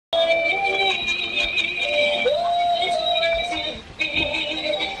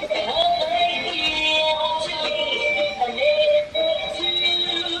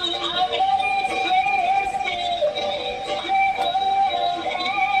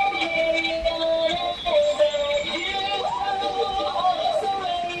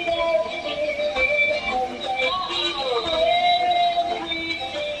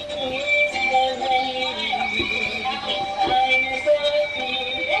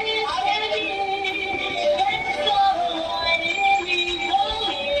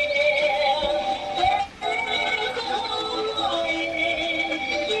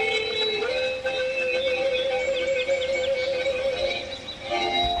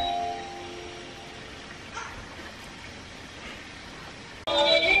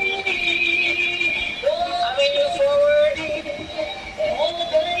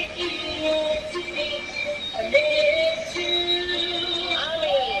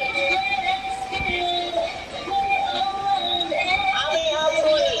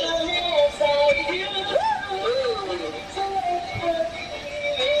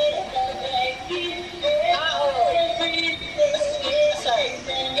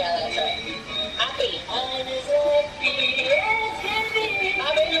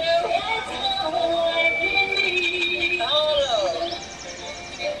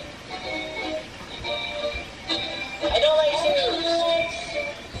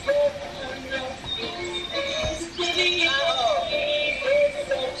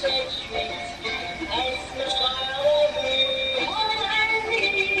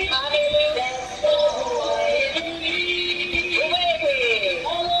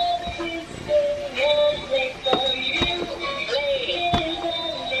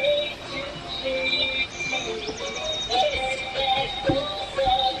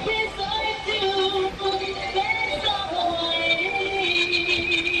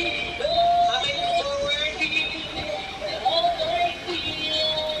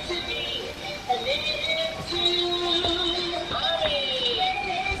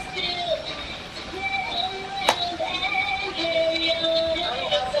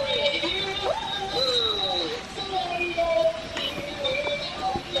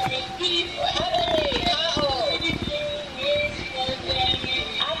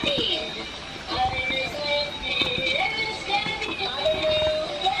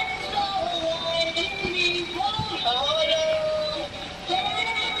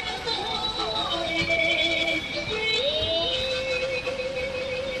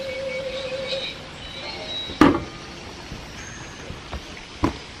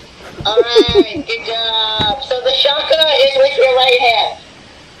All right, good job. So the shaka is with your right hand.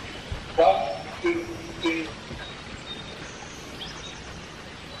 1, 2, 3.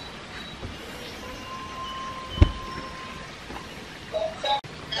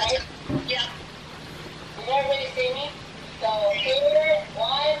 Right? Yeah. Did everybody see me? So here,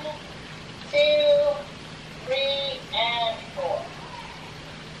 1, 2, 3, and 4.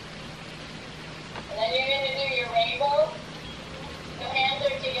 And then you're going to do your rainbow. The hands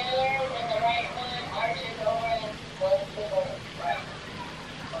are together, and the right one arches over and goes to the right.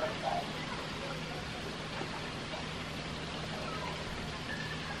 Side.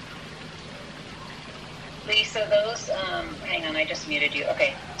 Lisa, those, hang on, I just muted you.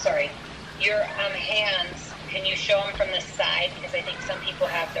 Okay, sorry. Your hands, can you show them from the side? Because I think some people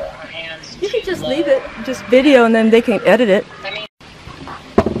have their hands You can just leave it, just video, and then they can edit it. I mean,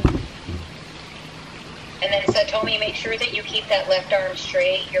 and then Satomi, make sure that you keep that left arm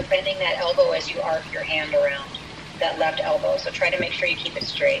straight. You're bending that elbow as you arc your hand around that left elbow. So try to make sure you keep it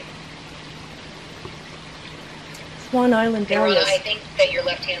straight. Swan Island Darius. I think that your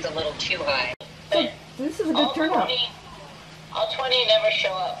left hand's a little too high. So this is a good turnout. All 20 never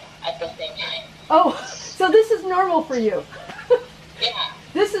show up at the same time. Oh, so this is normal for you. Yeah.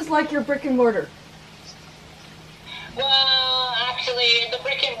 This is like your brick and mortar. Well, actually, in the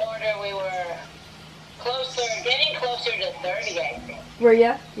brick and mortar, we were getting closer to 30, I think. Were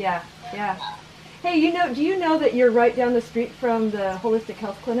you? Yeah, yeah. Hey, do you know that you're right down the street from the Holistic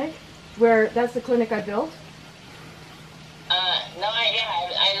Health Clinic? That's the clinic I built? No,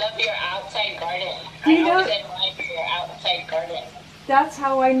 I love your outside garden. Do you know? I always admire your outside garden. That's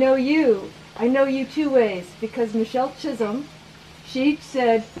how I know you. I know you two ways, because Michelle Chisholm, she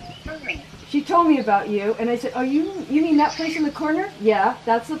told me about you, and I said, oh, you mean that place in the corner? Yeah,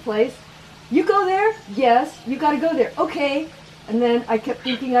 that's the place. You go there? Yes, you got to go there. Okay. And then I kept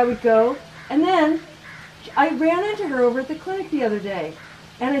thinking I would go, and then I ran into her over at the clinic the other day.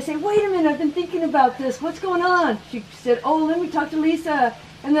 And I said, wait a minute, I've been thinking about this. What's going on? She said, oh, let me talk to Lisa.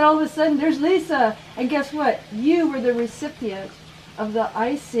 And then all of a sudden, there's Lisa. And guess what? You were the recipient of the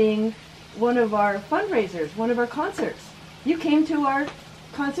icing one of our fundraisers, one of our concerts. You came to our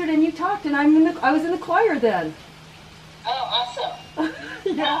concert and you talked, and I was in the choir then. Oh, awesome.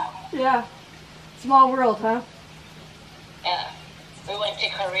 Yeah. Small world, huh? Yeah. We went to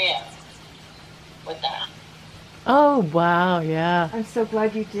Korea with that. Oh, wow, yeah. I'm so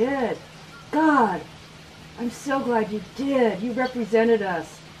glad you did. God, I'm so glad you did. You represented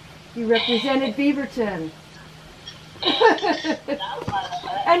us. You represented Beaverton.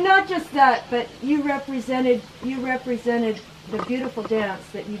 And not just that, but you represented the beautiful dance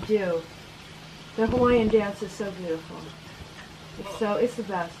that you do. The Hawaiian dance is so beautiful. It's the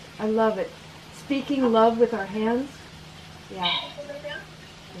best. I love it. Speaking love with our hands. Yeah.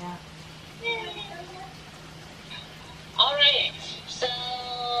 All right. So,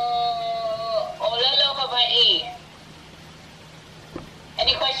 Olelo Hawaii.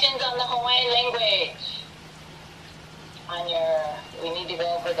 Any questions on the Hawaiian language? We need to go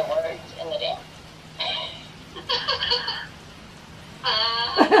over the words in the dance.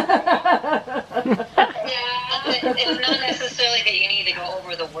 It's not necessarily that you need to go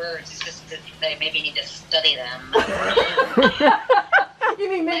over the words. It's just that they maybe need to study them. You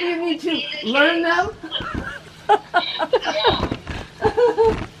mean maybe you need to learn them? Yeah.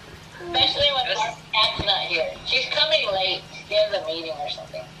 Especially when Cat's not here. She's coming late. She has a meeting or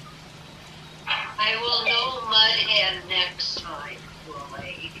something. I will know mud hand next time,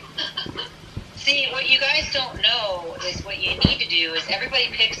 Willie. See, what you guys don't know is what you need to do is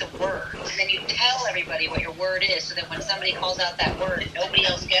everybody picks a word, and then you tell everybody what your word is, so that when somebody calls out that word, nobody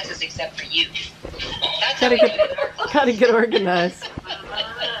else guesses except for you. That's how we do it in our class. Gotta get organized. One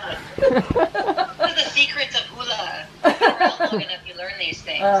of the secrets of hula. If you're around long enough, you learn these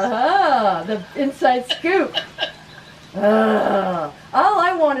things. The inside scoop. All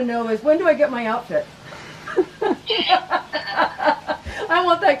I want to know is, when do I get my outfit? I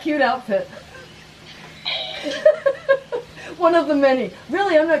want that cute outfit. One of the many.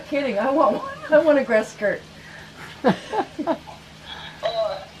 Really, I'm not kidding. I want one. I want a grass skirt.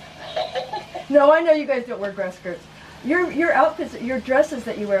 No, I know you guys don't wear grass skirts. Your outfits, your dresses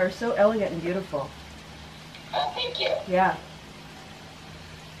that you wear are so elegant and beautiful. Oh, thank you. Yeah.